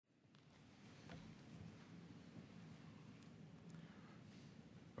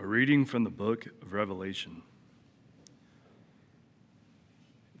reading from the book of Revelation.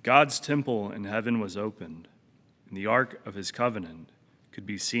 God's temple in heaven was opened, and the ark of his covenant could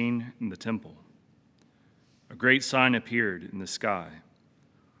be seen in the temple. A great sign appeared in the sky,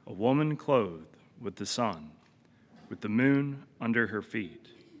 a woman clothed with the sun, with the moon under her feet,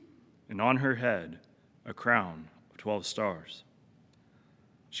 and on her head a crown of 12 stars.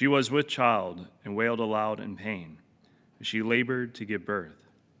 She was with child and wailed aloud in pain as she labored to give birth.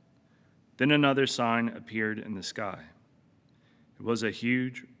 Then another sign appeared in the sky. It was a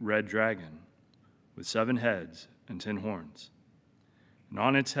huge red dragon with 7 heads and 10 horns, and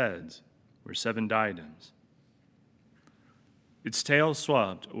on its heads were 7 diadems. Its tail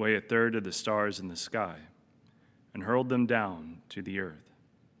swept away a third of the stars in the sky and hurled them down to the earth.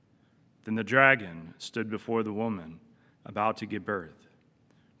 Then the dragon stood before the woman about to give birth,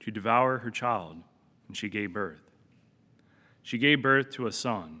 to devour her child, and she gave birth. She gave birth to a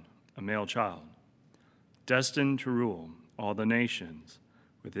son, a male child, destined to rule all the nations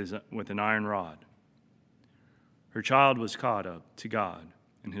with an iron rod. Her child was caught up to God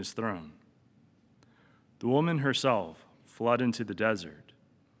and his throne. The woman herself fled into the desert,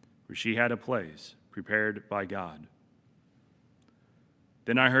 where she had a place prepared by God.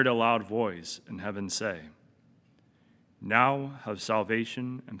 Then I heard a loud voice in heaven say, "Now have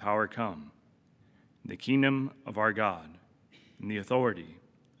salvation and power come, the kingdom of our God, and the authority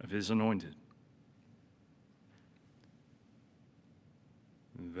of his anointed."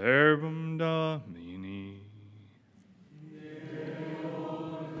 Verbum Domini.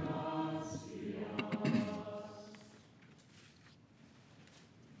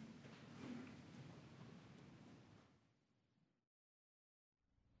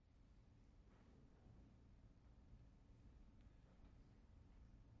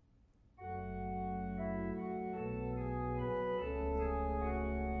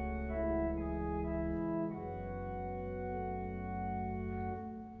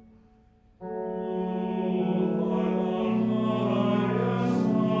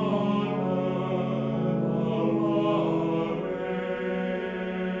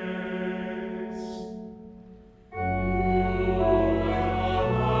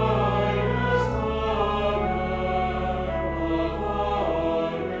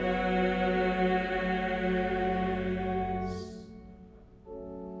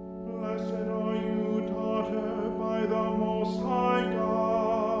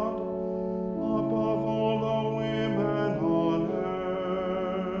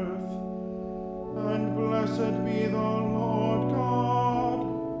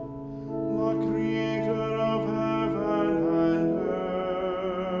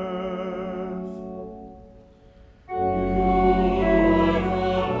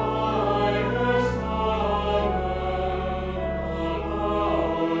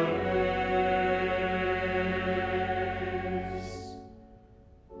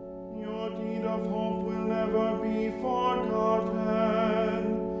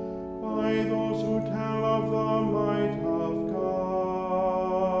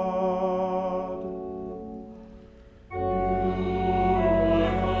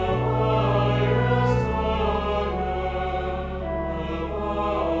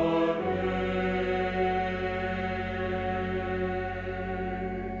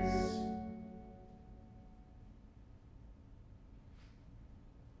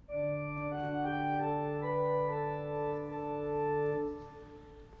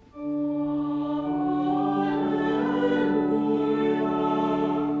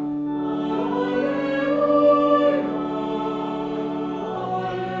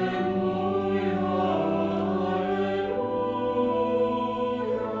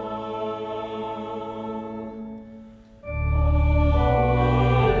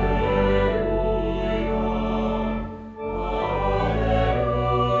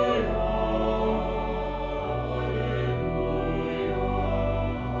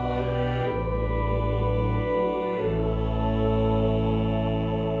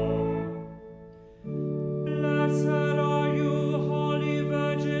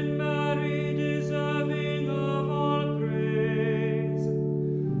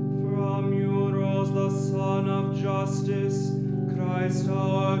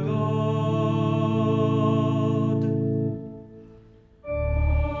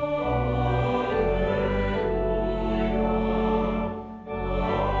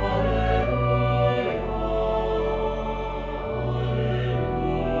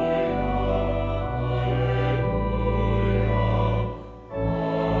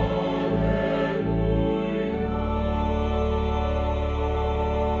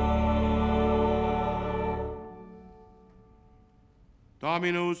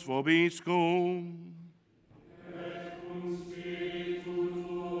 Dominus vobiscum.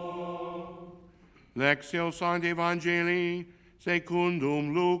 Lectio Sancti Evangelii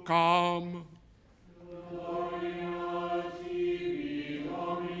secundum Lucam.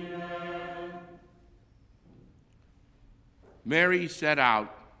 Mary set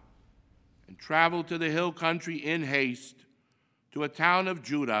out and traveled to the hill country in haste to a town of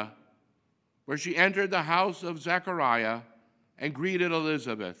Judah, where she entered the house of Zechariah and greeted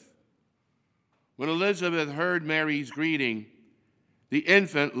Elizabeth. When Elizabeth heard Mary's greeting, the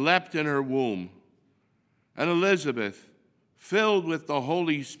infant leapt in her womb, and Elizabeth, filled with the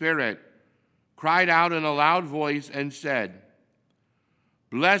Holy Spirit, cried out in a loud voice and said,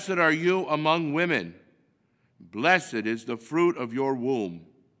 "Blessed are you among women. Blessed is the fruit of your womb.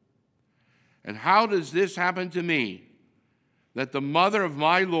 And how does this happen to me, that the mother of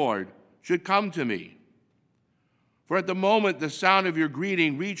my Lord should come to me? For at the moment the sound of your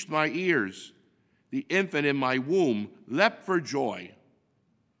greeting reached my ears, the infant in my womb leapt for joy.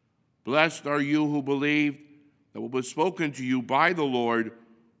 Blessed are you who believed that what was spoken to you by the Lord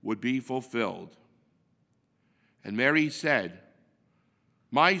would be fulfilled." And Mary said,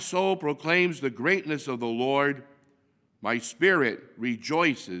 "My soul proclaims the greatness of the Lord. My spirit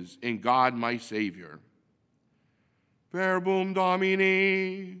rejoices in God my Savior." Verbum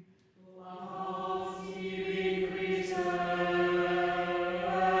Domini.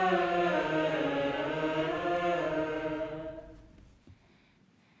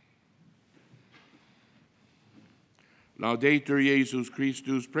 Laudetur Jesus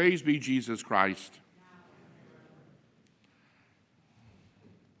Christus, praise be Jesus Christ.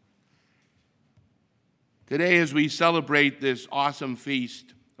 Today, as we celebrate this awesome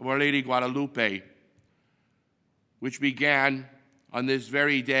feast of Our Lady Guadalupe, which began on this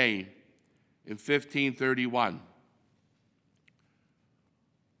very day in 1531,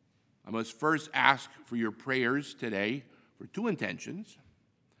 I must first ask for your prayers today for two intentions.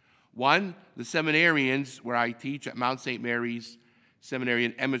 One, the seminarians where I teach at Mount St. Mary's Seminary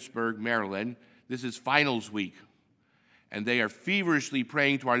in Emmitsburg, Maryland. This is finals week, and they are feverishly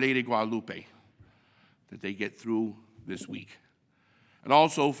praying to Our Lady Guadalupe that they get through this week. And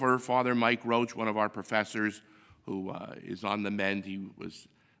also for Father Mike Roach, one of our professors who is on the mend. He was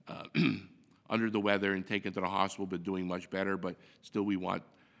under the weather and taken to the hospital, but doing much better, but still we want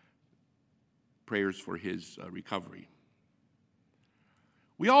prayers for his recovery.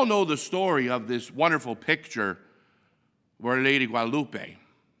 We all know the story of this wonderful picture of Our Lady Guadalupe.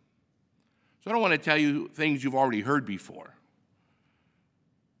 So I don't want to tell you things you've already heard before.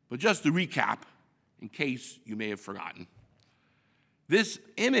 But just to recap, in case you may have forgotten, this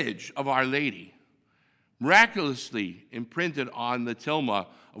image of Our Lady, miraculously imprinted on the tilma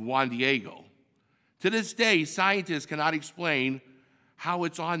of Juan Diego. To this day, scientists cannot explain how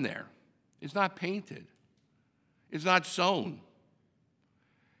it's on there. It's not painted. It's not sewn.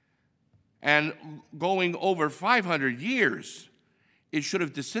 And going over 500 years, it should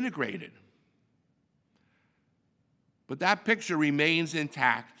have disintegrated. But that picture remains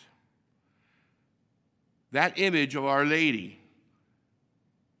intact. That image of Our Lady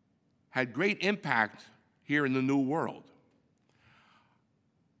had great impact here in the New World.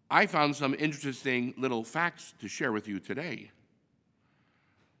 I found some interesting little facts to share with you today.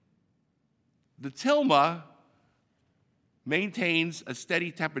 The tilma maintains a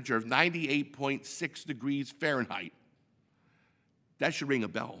steady temperature of 98.6 degrees Fahrenheit. That should ring a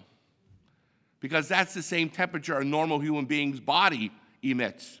bell, because that's the same temperature a normal human being's body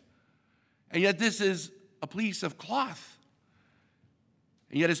emits. And yet this is a piece of cloth,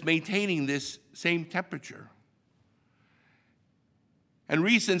 and yet it's maintaining this same temperature. And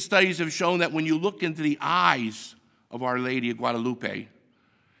recent studies have shown that when you look into the eyes of Our Lady of Guadalupe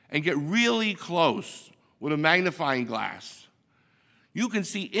and get really close with a magnifying glass, you can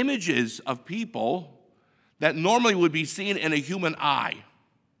see images of people that normally would be seen in a human eye.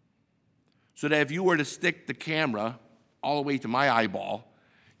 So that if you were to stick the camera all the way to my eyeball,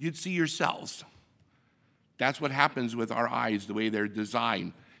 you'd see yourselves. That's what happens with our eyes, the way they're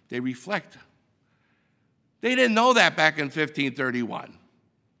designed. They reflect. They didn't know that back in 1531.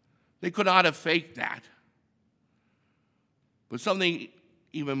 They could not have faked that. But something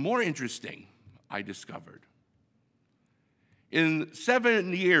even more interesting I discovered. In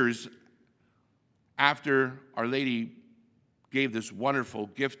 7 years after Our Lady gave this wonderful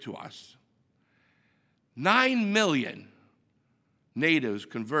gift to us, 9 million natives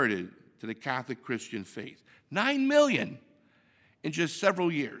converted to the Catholic Christian faith. 9 million in just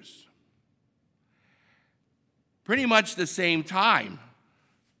several years. Pretty much the same time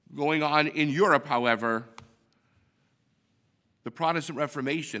going on in Europe, however, the Protestant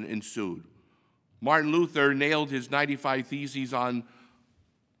Reformation ensued. Martin Luther nailed his 95 Theses on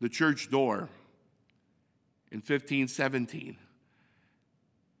the church door in 1517.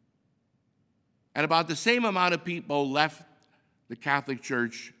 And about the same amount of people left the Catholic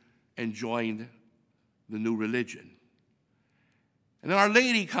Church and joined the new religion. And then Our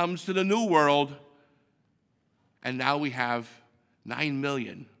Lady comes to the New World, and now we have 9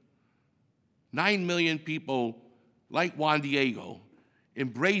 million. 9 million people like Juan Diego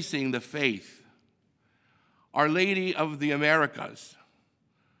embracing the faith. Our Lady of the Americas,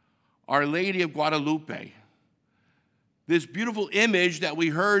 Our Lady of Guadalupe, this beautiful image that we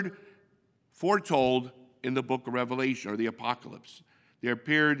heard foretold in the book of Revelation or the Apocalypse. There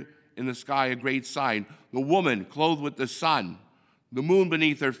appeared in the sky a great sign, the woman clothed with the sun, the moon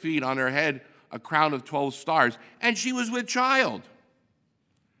beneath her feet, on her head a crown of 12 stars, and she was with child.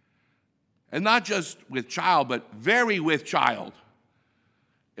 And not just with child, but very with child.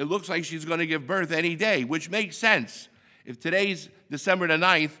 It looks like she's going to give birth any day, which makes sense. If today's December the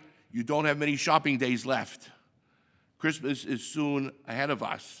 9th, you don't have many shopping days left. Christmas is soon ahead of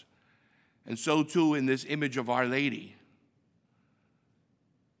us. And so too in this image of Our Lady.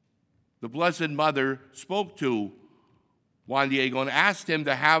 The Blessed Mother spoke to Juan Diego and asked him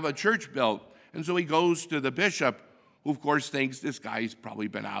to have a church built. And so he goes to the bishop, who of course thinks this guy's probably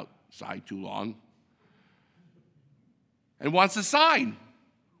been outside too long, and wants a sign,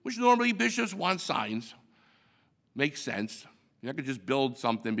 which normally bishops want signs. Makes sense. You're not going to just build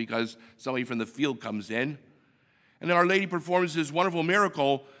something because somebody from the field comes in. And then Our Lady performs this wonderful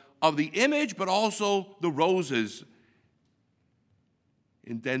miracle of the image, but also the roses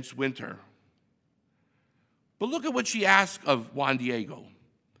in dense winter. But look at what she asked of Juan Diego.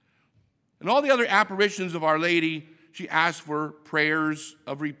 And all the other apparitions of Our Lady, she asked for prayers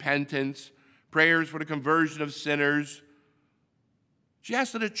of repentance, prayers for the conversion of sinners. She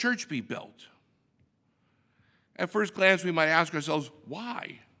asked that a church be built. At first glance, we might ask ourselves,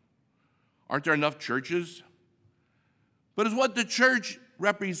 why? Aren't there enough churches? But it's what the church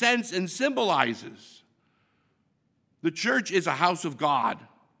represents and symbolizes. The church is a house of God.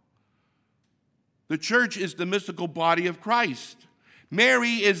 The church is the mystical body of Christ.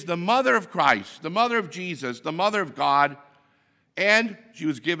 Mary is the mother of Christ, the mother of Jesus, the mother of God, and she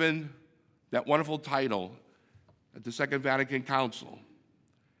was given that wonderful title at the Second Vatican Council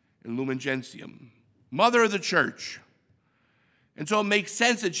in Lumen Gentium, Mother of the Church. And so it makes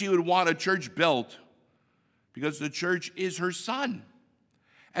sense that she would want a church built because the church is her son.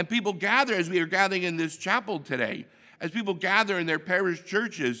 And people gather, as we are gathering in this chapel today, as people gather in their parish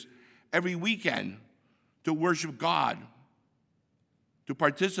churches every weekend to worship God, to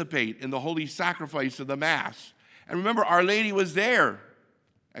participate in the holy sacrifice of the Mass. And remember, Our Lady was there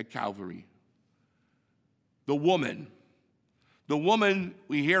at Calvary. The woman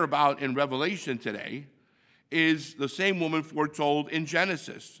we hear about in Revelation today is the same woman foretold in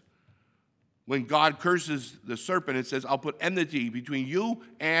Genesis. When God curses the serpent, it says, I'll put enmity between you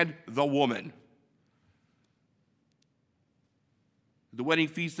and the woman. The wedding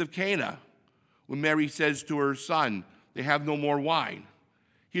feast of Cana, when Mary says to her son, they have no more wine.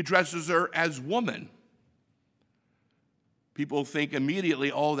 He addresses her as woman. People think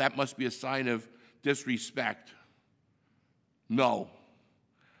immediately, oh, that must be a sign of disrespect. No.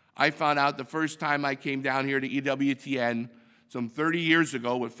 I found out the first time I came down here to EWTN some 30 years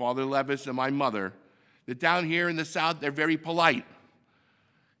ago with Father Levis and my mother, that down here in the South, they're very polite.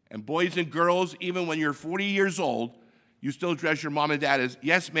 And boys and girls, even when you're 40 years old, you still address your mom and dad as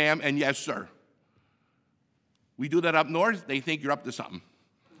yes, ma'am, and yes, sir. We do that up north, they think you're up to something.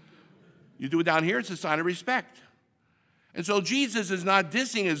 You do it down here, it's a sign of respect. And so Jesus is not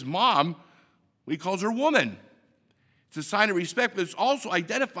dissing his mom, he calls her woman. It's a sign of respect, but it's also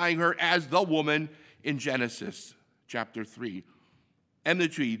identifying her as the woman in Genesis chapter 3.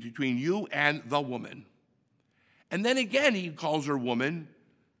 Enmity between you and the woman. And then again, he calls her woman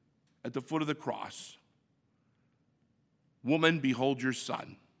at the foot of the cross. Woman, behold your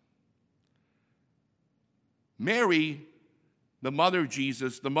son. Mary, the mother of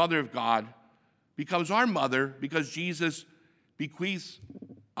Jesus, the mother of God, becomes our mother because Jesus bequeaths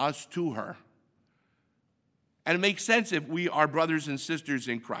us to her. And it makes sense if we are brothers and sisters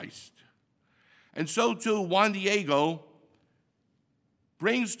in Christ. And so too, Juan Diego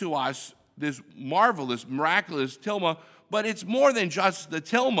brings to us this marvelous, miraculous tilma, but it's more than just the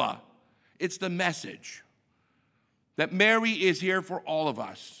tilma. It's the message that Mary is here for all of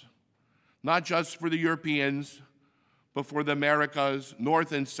us, not just for the Europeans, but for the Americas,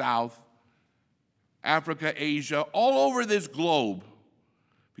 North and South, Africa, Asia, all over this globe,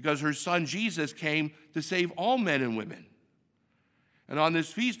 because her son Jesus came to save all men and women. And on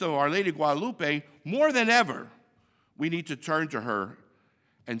this feast of Our Lady Guadalupe, more than ever, we need to turn to her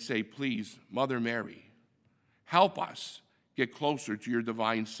and say, please, Mother Mary, help us get closer to your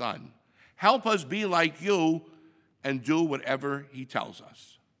divine Son. Help us be like you and do whatever he tells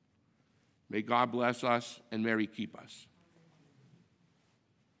us. May God bless us and Mary keep us.